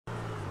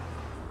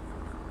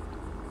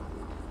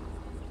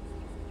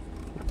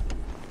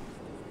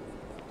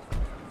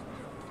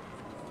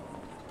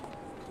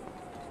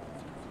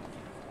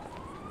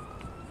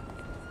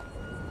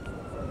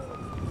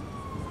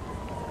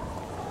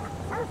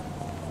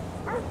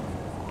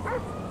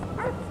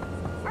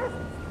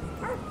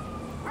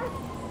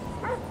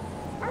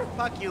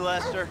Fuck you,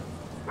 Lester.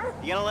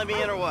 You gonna let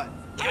me in or what?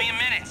 Give me a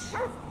minute.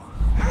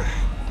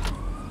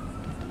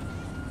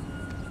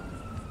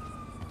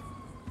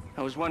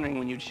 I was wondering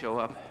when you'd show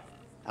up.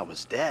 I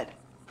was dead.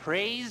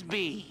 Praise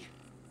be.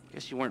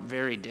 Guess you weren't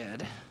very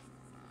dead.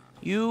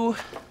 You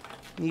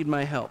need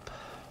my help.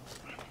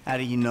 How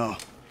do you know?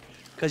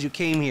 Because you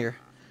came here.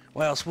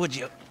 Why else would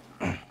you?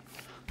 I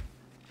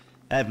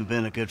haven't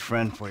been a good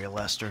friend for you,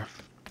 Lester.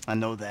 I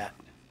know that.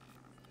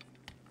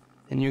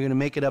 And you're gonna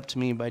make it up to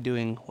me by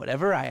doing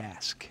whatever I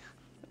ask.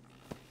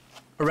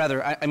 Or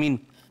rather, I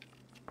mean,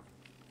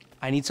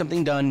 I need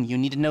something done, you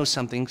need to know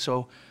something,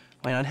 so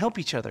why not help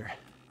each other?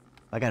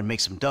 I gotta make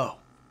some dough.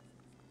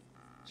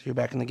 So you're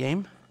back in the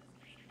game?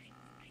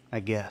 I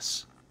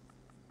guess.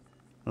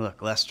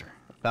 Look, Lester,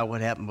 about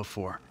what happened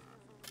before.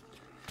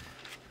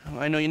 Oh,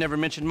 I know you never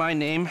mentioned my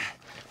name.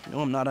 I know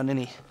I'm not on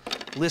any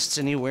lists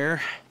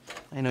anywhere.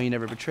 I know you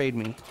never betrayed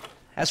me.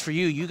 As for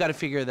you, you gotta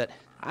figure that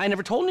I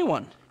never told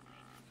anyone.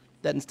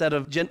 That instead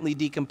of gently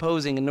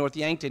decomposing in North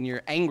Yankton,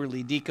 you're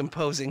angrily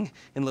decomposing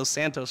in Los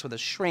Santos with a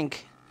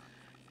shrink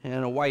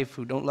and a wife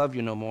who don't love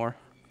you no more.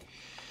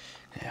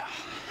 Yeah,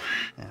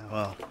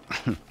 well,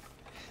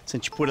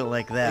 since you put it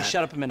like that... Hey,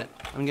 shut up a minute.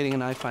 I'm getting an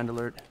iFind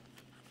alert.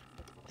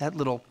 That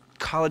little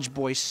college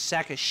boy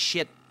sack of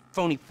shit,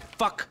 phony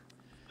fuck.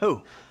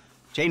 Who?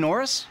 Jay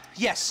Norris?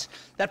 Yes,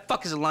 that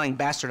fuck is a lying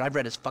bastard. I've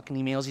read his fucking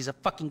emails. He's a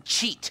fucking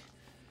cheat.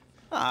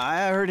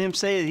 I heard him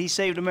say that he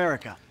saved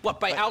America. What,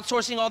 by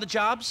outsourcing all the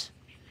jobs?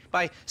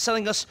 By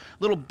selling us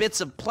little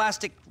bits of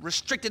plastic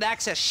restricted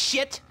access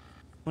shit?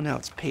 Well, now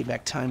it's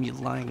payback time, you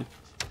lying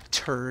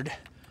turd.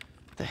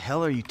 What the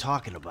hell are you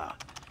talking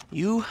about?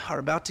 You are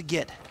about to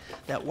get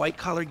that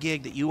white-collar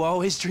gig that you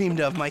always dreamed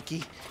of,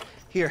 Mikey.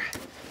 Here,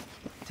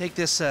 take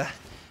this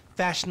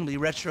fashionably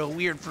retro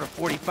weird for a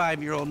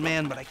 45-year-old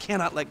man, but I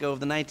cannot let go of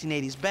the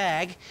 1980s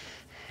bag,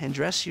 and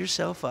dress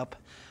yourself up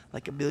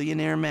like a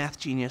billionaire math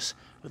genius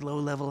with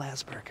low-level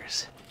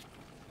Asperger's.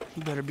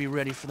 You better be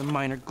ready for the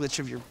minor glitch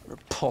of your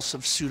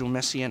repulsive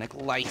pseudo-messianic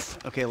life.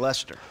 Okay,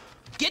 Lester.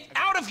 Get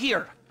out of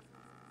here!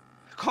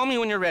 Call me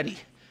when you're ready.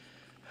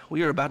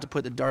 We are about to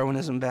put the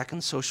Darwinism back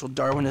in social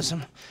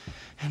Darwinism,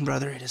 and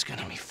brother, it is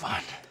gonna be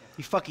fun.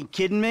 You fucking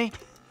kidding me?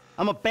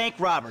 I'm a bank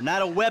robber,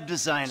 not a web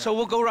designer. So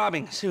we'll go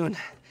robbing soon.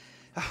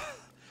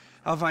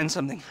 I'll find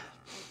something.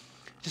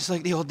 Just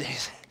like the old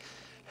days.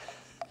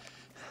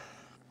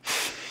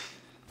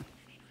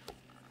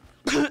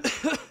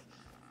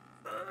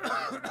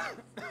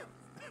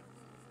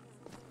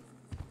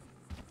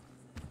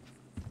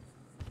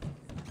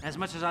 As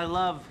much as I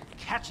love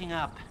catching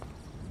up.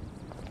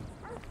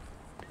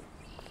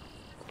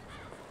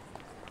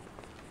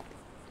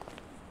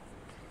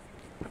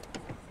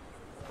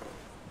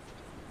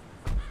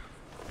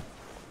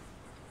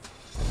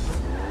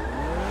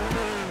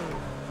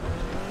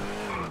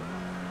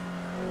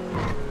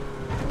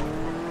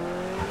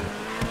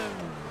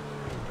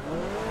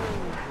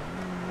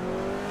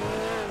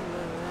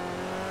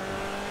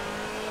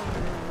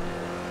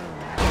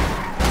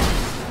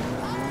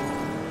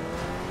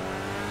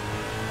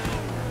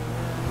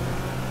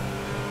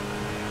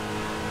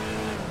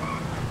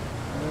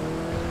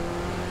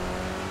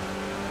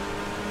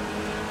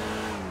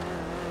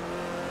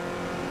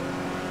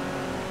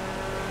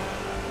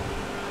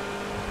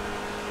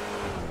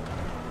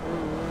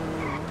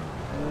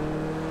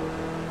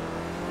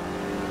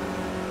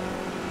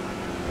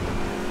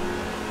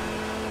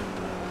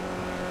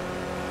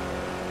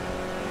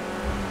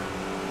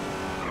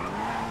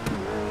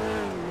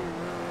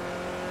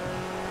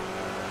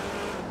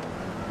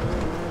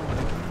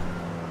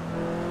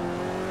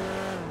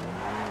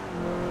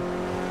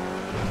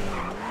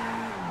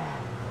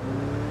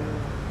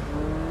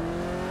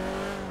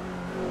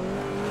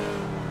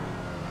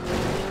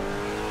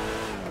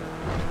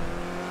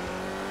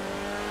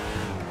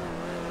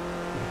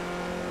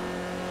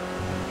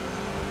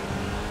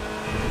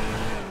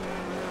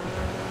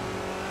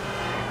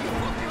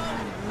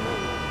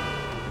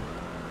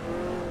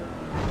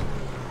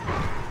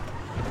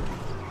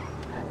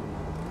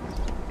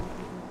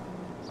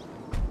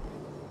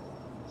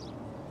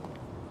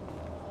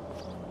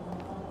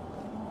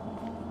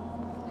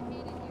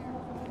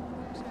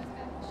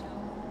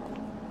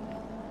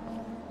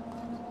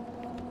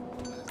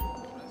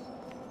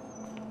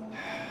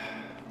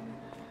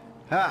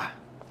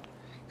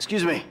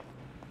 Excuse me.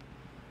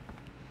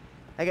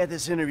 I got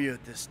this interview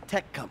at this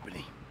tech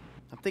company.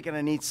 I'm thinking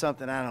I need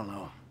something, I don't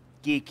know,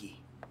 geeky,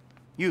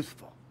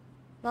 youthful.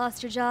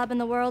 Lost your job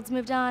and the world's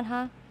moved on,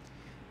 huh?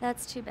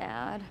 That's too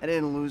bad. I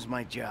didn't lose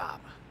my job.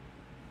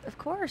 Of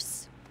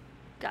course.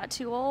 Got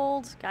too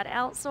old, got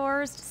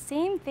outsourced.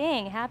 Same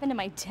thing happened to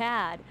my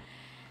dad.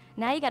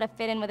 Now you gotta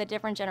fit in with a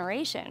different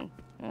generation.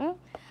 Hmm?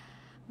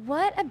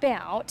 What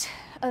about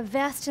a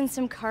vest and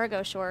some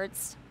cargo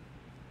shorts?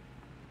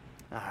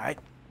 All right.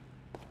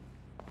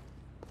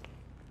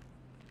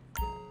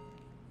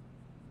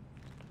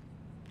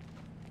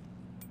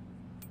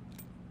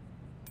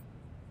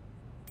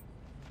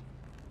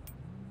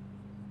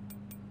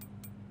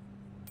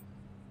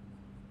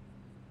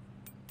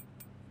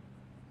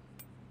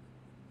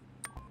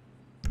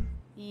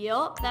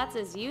 Yup, that's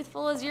as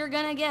youthful as you're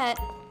gonna get.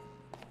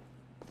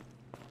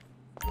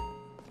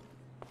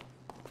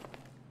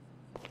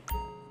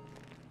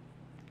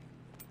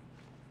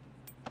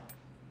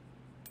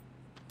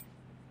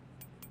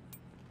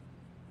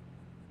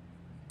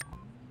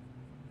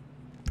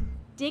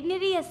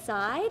 Dignity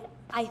aside,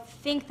 I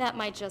think that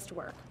might just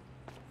work.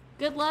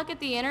 Good luck at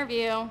the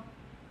interview.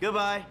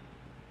 Goodbye.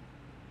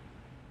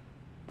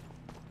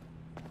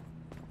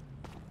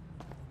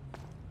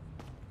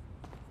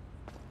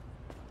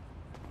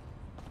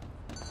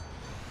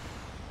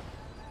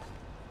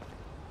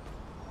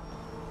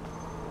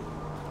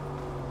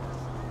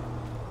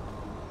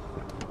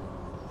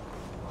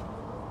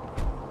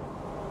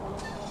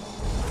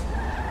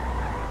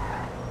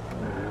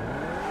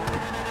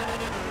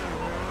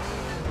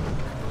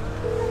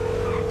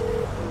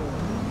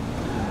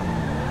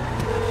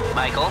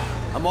 Michael?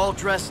 I'm all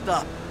dressed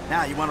up.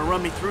 Now, you want to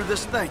run me through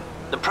this thing?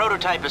 The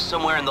prototype is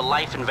somewhere in the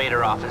Life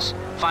Invader office.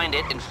 Find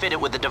it and fit it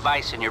with the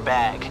device in your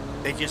bag.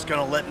 They just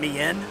gonna let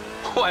me in?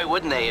 Why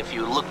wouldn't they if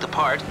you look the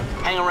part?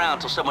 Hang around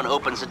till someone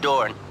opens the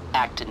door and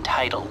act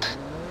entitled.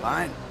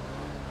 Fine.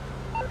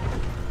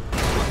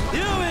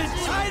 You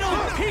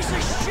entitled piece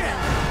of shit!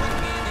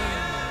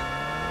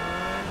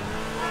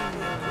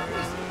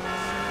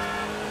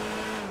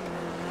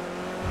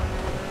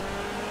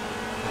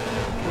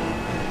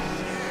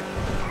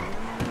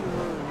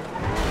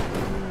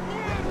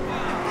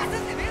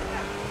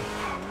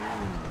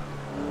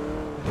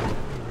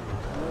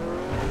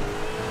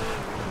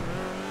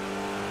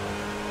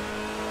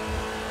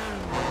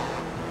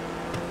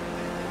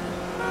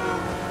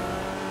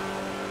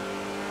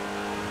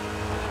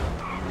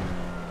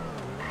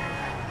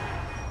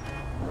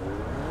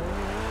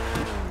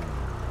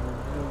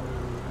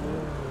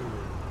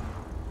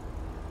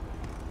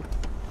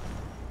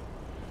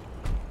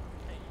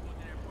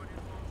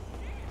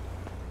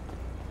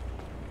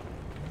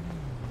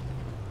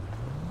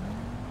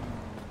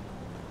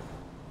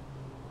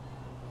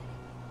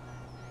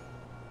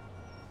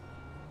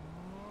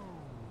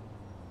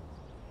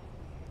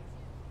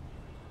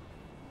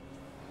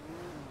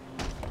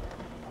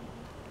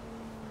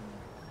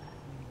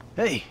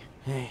 Hey.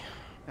 Hey.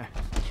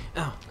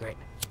 Oh, great.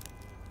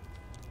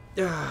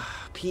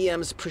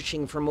 PM's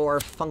pushing for more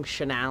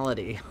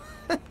functionality.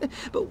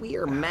 But we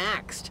are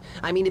maxed.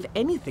 I mean, if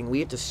anything, we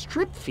have to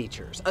strip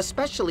features,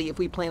 especially if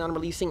we plan on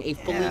releasing a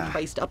fully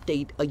priced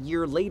update a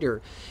year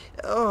later.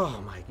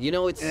 Oh my,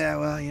 it's... Yeah,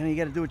 well, you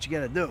gotta do what you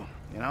gotta do,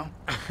 you know?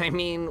 I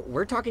mean,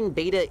 we're talking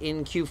beta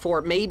in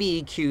Q4,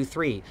 maybe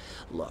Q3.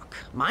 Look,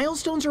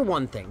 milestones are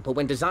one thing, but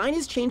when design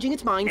is changing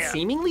its mind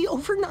seemingly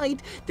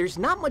overnight, there's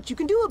not much you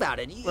can do about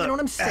it. You know what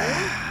I'm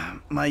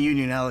saying? My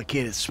union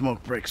allocated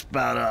smoke break's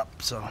about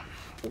up, so...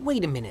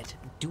 Wait a minute.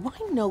 Do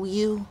I know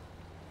you?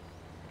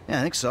 Yeah,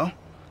 I think so.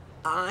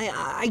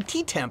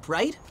 IT temp,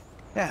 right?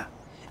 Yeah.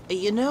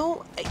 You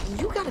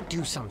gotta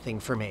do something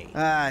for me.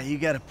 You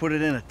gotta put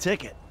it in a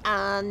ticket.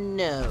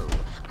 No.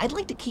 I'd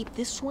like to keep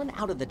this one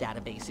out of the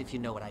database, if you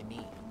know what I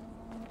mean.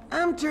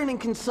 I'm turning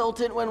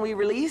consultant when we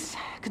release.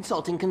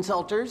 Consulting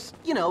consulters.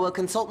 You know, a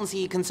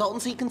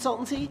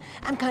consultancy.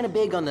 I'm kind of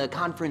big on the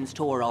conference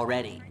tour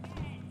already.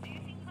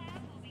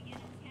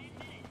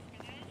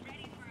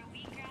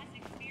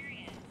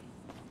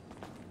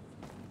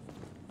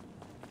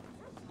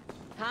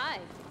 Hi.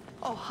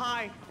 Oh,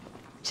 hi.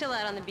 Chill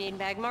out on the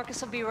beanbag. Marcus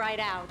will be right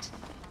out.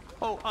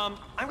 Oh, I'm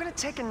gonna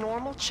take a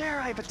normal chair.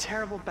 I have a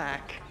terrible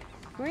back.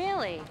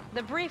 Really?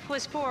 The brief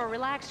was for a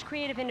relaxed,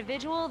 creative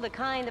individual, the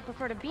kind that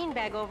preferred a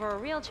beanbag over a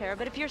real chair.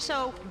 But if you're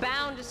so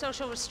bound to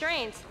social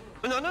restraints...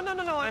 No.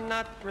 I'm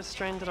not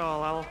restrained at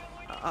all.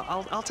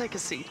 I'll take a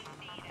seat.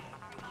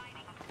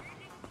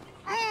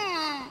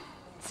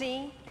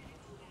 See?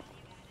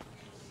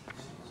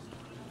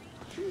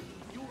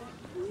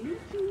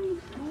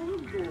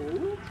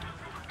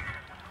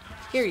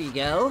 Here you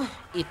go.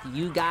 If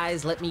you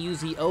guys let me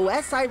use the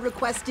OS I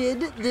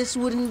requested, this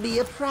wouldn't be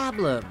a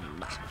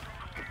problem.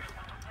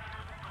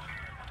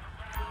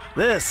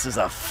 This is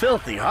a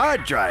filthy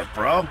hard drive,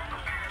 bro.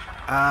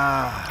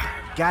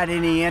 Got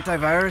any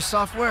antivirus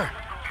software?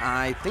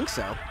 I think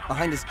so.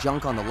 Behind this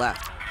junk on the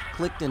left.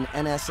 Clicked an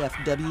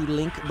NSFW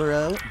link,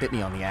 bro. Bit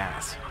me on the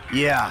ass.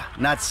 Yeah,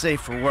 not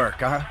safe for work,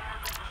 huh?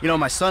 You know,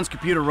 my son's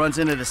computer runs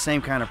into the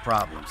same kind of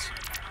problems.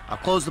 I'll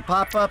close the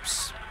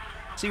pop-ups,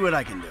 see what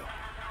I can do.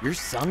 Your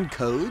son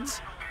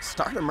codes?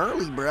 Start him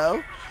early,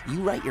 bro. You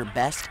write your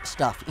best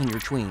stuff in your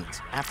tweens.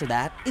 After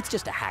that, it's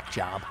just a hack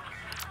job.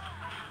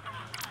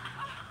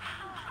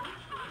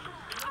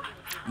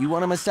 You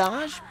want a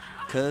massage?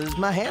 'Cause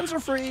my hands are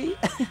free.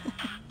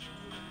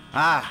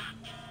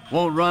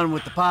 Won't run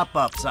with the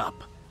pop-ups up.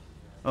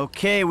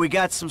 Okay, we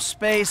got some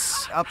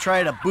space. I'll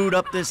try to boot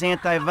up this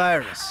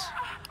antivirus.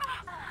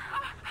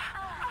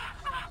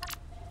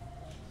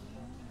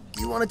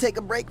 You want to take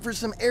a break for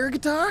some air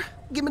guitar?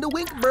 Give me the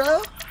wink,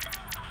 bro.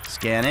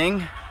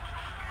 Scanning.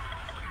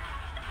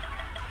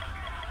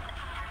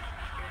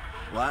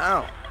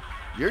 Wow.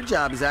 Your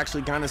job is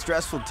actually kind of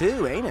stressful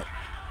too, ain't it?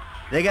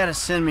 They gotta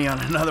send me on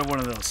another one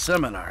of those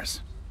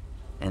seminars.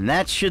 And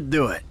that should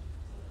do it.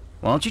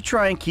 Why don't you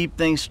try and keep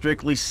things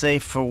strictly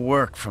safe for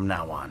work from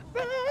now on?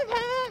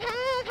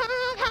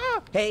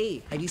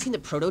 Hey, have you seen the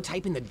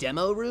prototype in the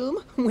demo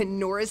room? When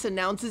Norris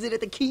announces it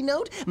at the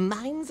keynote,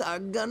 minds are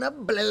gonna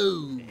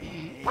blow.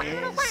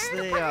 Yes,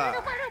 they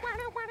are.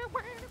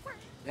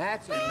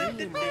 That's a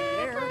meme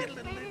there.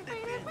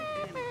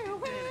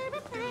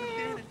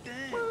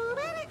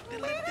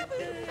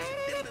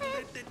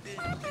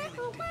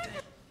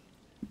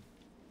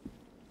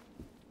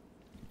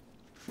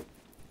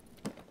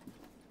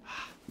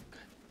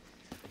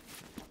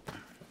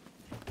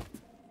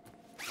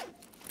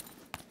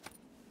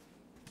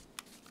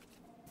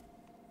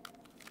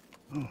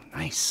 Oh,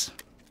 nice.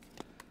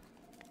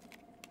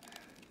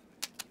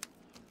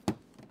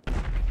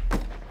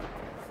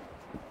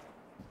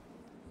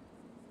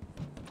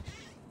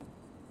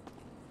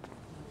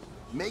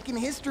 Making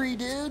history,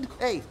 dude.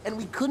 Hey, and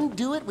we couldn't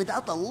do it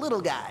without the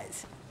little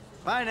guys.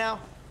 Bye now.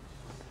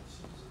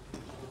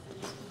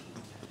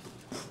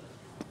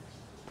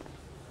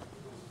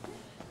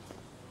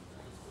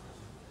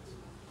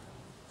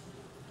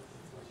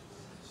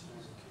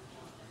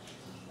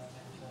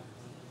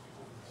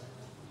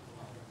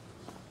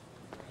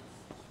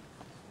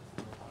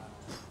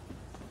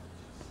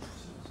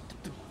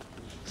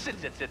 Sit.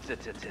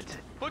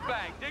 Foot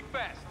bang, dig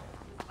fast.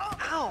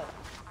 Ow!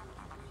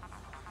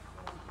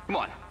 Come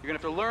on, you're gonna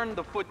have to learn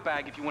the foot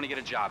bag if you want to get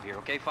a job here,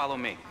 okay? Follow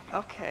me.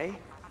 Okay.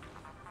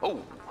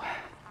 Oh.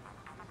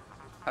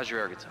 How's your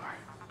air guitar?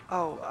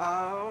 Oh,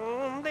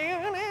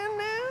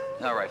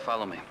 All right,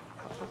 follow me.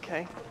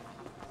 okay.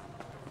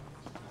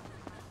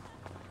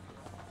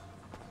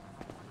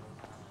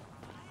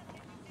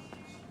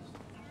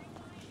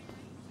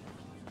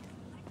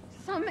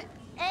 Some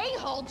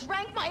a-hole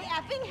drank my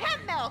effing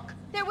hemp milk.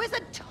 There was a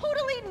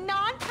totally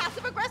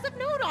non-passive-aggressive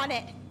note on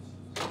it.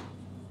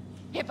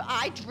 If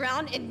I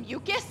drown in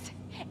mucus,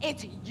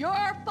 it's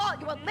your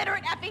fault, you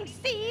illiterate effing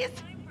C's.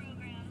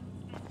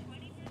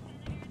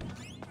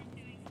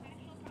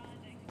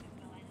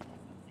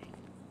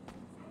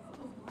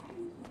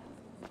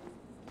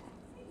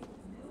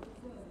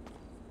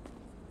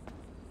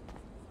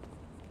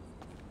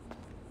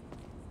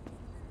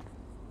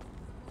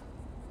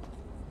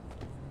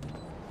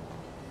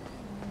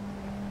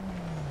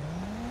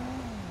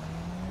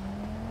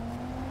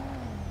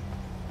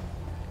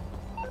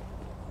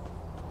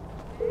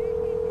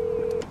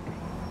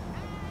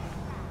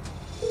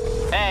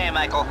 Hey,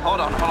 Michael, hold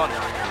on.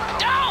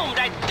 Domed!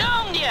 I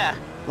domed ya!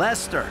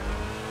 Lester,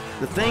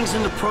 the thing's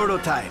in the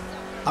prototype.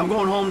 I'm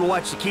going home to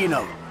watch the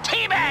keynote.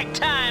 Teabag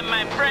time,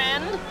 my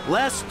friend!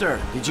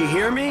 Lester, did you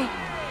hear me?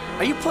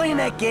 Are you playing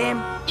that game?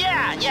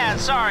 Yeah,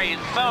 sorry,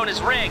 phone is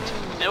rigged.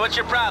 Hey, what's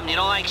your problem? You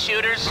don't like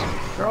shooters?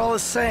 They're all the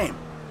same.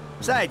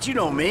 Besides, you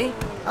know me.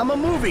 I'm a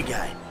movie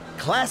guy.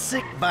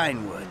 Classic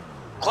Vinewood.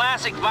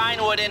 Classic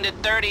Vinewood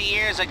ended 30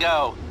 years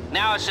ago.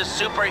 Now it's just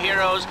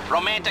superheroes,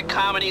 romantic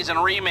comedies,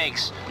 and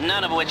remakes,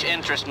 none of which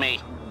interest me.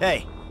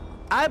 Hey,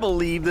 I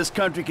believe this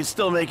country can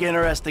still make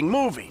interesting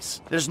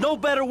movies. There's no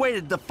better way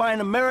to define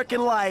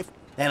American life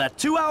than a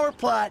 2-hour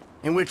plot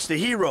in which the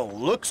hero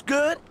looks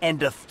good and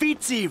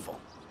defeats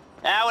evil.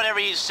 Whatever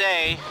you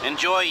say.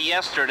 Enjoy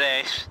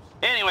yesterday.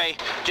 Anyway,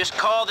 just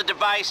call the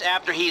device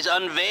after he's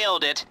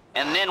unveiled it,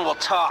 and then we'll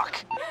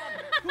talk.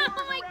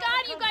 Oh my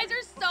god, you guys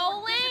are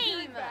so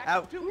lame!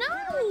 Out.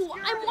 No!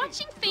 I'm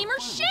watching Fame or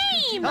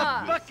Shame!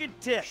 A fucking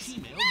tits.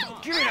 No!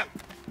 Give it up.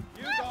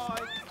 You guys are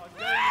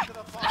going to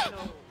the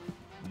final.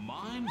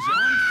 Mine's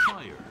on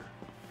fire.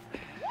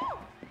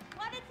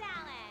 What a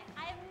talent!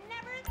 I've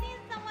never seen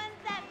someone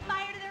set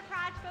fire to their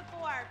crotch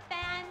before.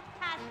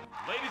 Fantastic.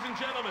 Ladies and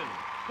gentlemen,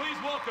 please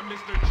welcome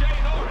Mr. Jay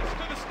Norris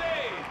to the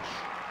stage.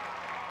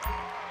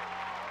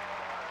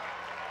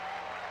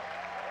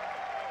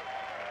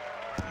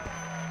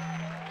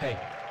 Hey,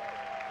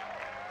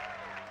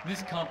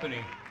 this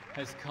company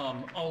has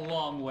come a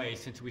long way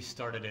since we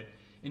started it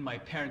in my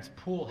parents'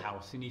 pool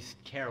house in East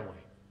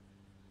Caraway.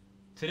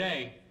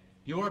 Today,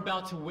 you're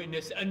about to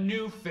witness a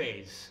new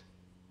phase.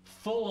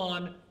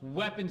 Full-on,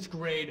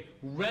 weapons-grade,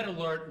 red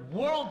alert,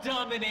 world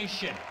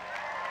domination.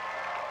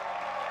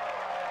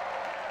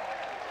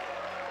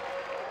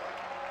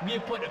 We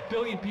have put 1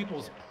 billion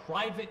people's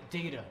private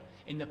data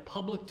in the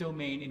public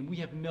domain, and we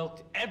have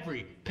milked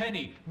every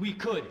penny we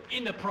could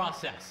in the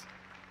process.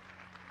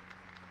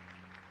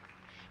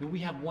 And we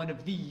have one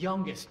of the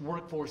youngest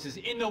workforces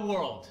in the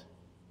world.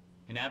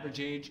 An average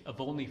age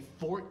of only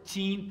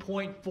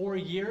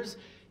 14.4 years.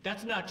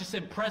 That's not just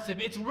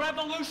impressive, it's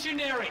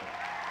revolutionary!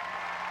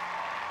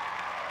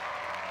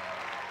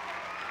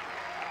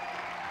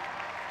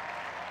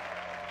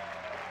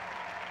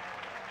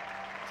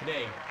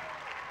 Today,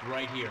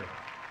 right here,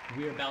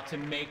 we're about to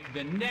make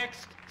the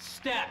next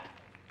step.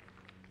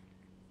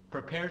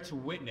 Prepare to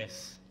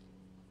witness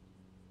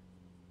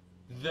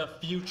the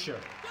future.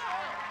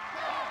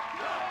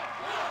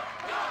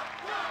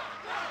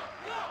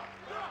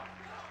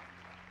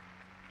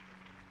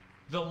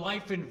 The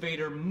Life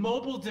Invader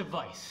mobile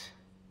device.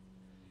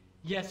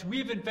 Yes,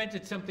 we've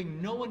invented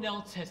something no one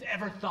else has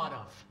ever thought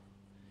of.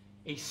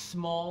 a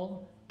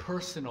small,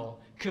 personal,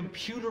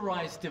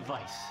 computerized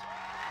device.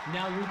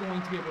 Now you're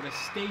going to be able to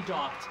stay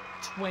docked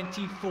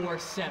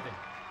 24/7.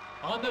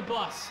 On the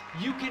bus,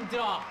 you can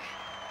dock.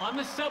 On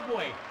the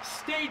subway,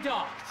 stay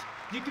docked.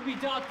 You can be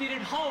docked in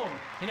at home,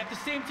 and at the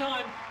same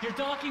time, you're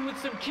docking with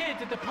some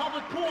kids at the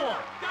public pool.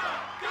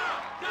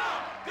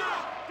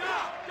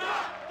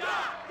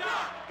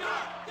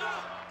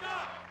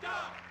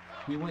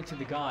 We went to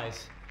the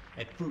guys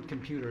at Fruit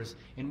Computers,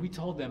 and we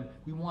told them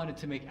we wanted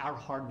to make our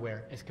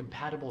hardware as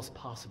compatible as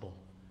possible.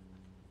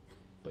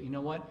 But you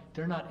know what?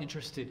 They're not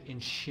interested in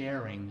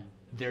sharing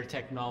their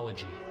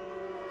technology.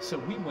 So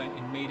we went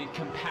and made it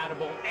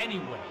compatible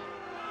anyway.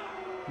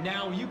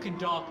 Now you can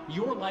dock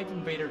your Life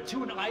Invader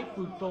to an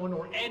iFruit phone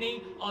or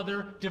any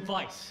other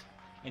device.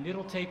 And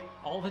it'll take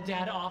all the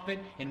data off it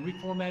and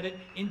reformat it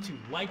into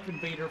Life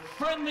Invader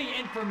friendly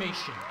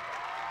information.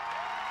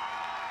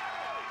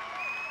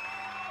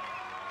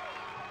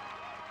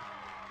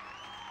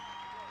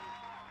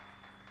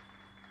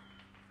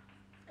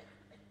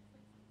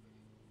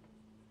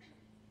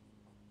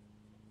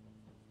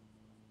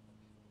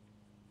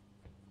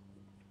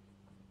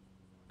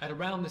 At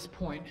around this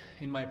point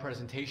in my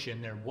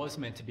presentation, there was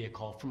meant to be a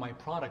call from my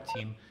product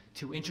team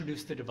to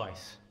introduce the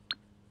device.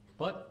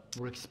 But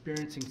we're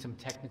experiencing some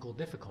technical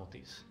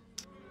difficulties.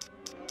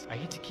 I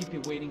hate to keep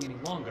you waiting any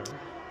longer,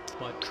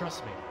 but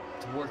trust me,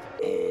 it's worth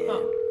it.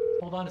 Oh,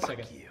 hold on a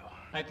second.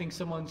 I think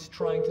someone's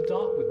trying to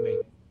dock with me.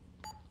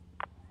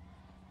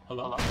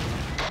 Hello?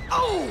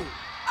 Oh!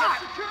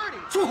 Security!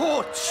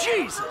 Oh,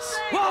 Jesus!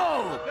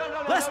 Whoa!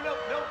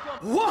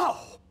 No. Whoa!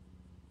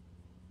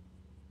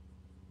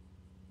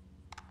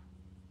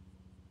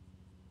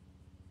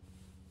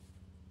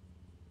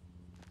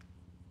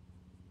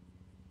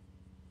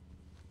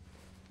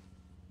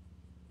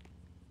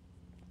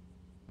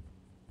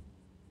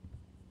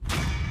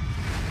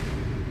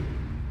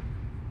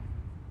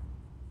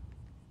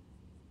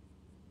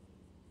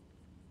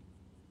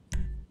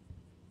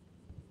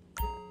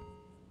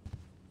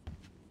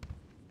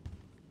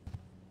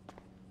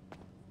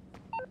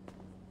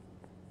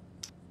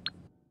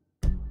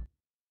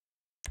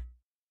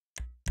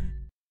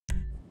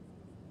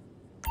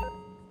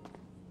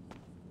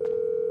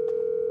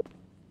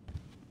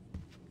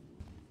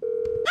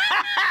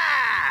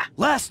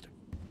 Lester,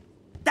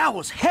 that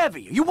was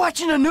heavy. Are you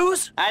watching the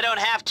news? I don't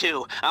have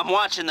to. I'm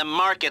watching the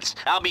markets.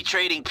 I'll be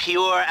trading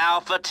pure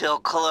alpha till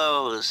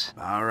close.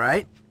 All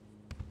right.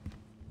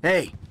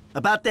 Hey,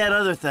 about that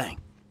other thing.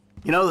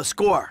 You know, the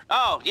score.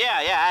 Oh,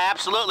 yeah,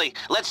 absolutely.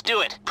 Let's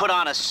do it. Put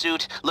on a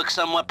suit, look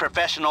somewhat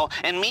professional,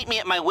 and meet me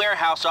at my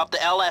warehouse off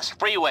the LS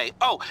freeway.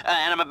 Oh,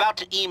 and I'm about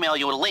to email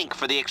you a link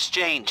for the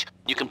exchange.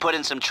 You can put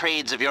in some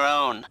trades of your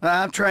own.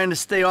 I'm trying to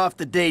stay off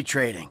the day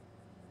trading.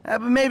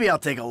 But maybe I'll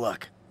take a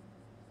look.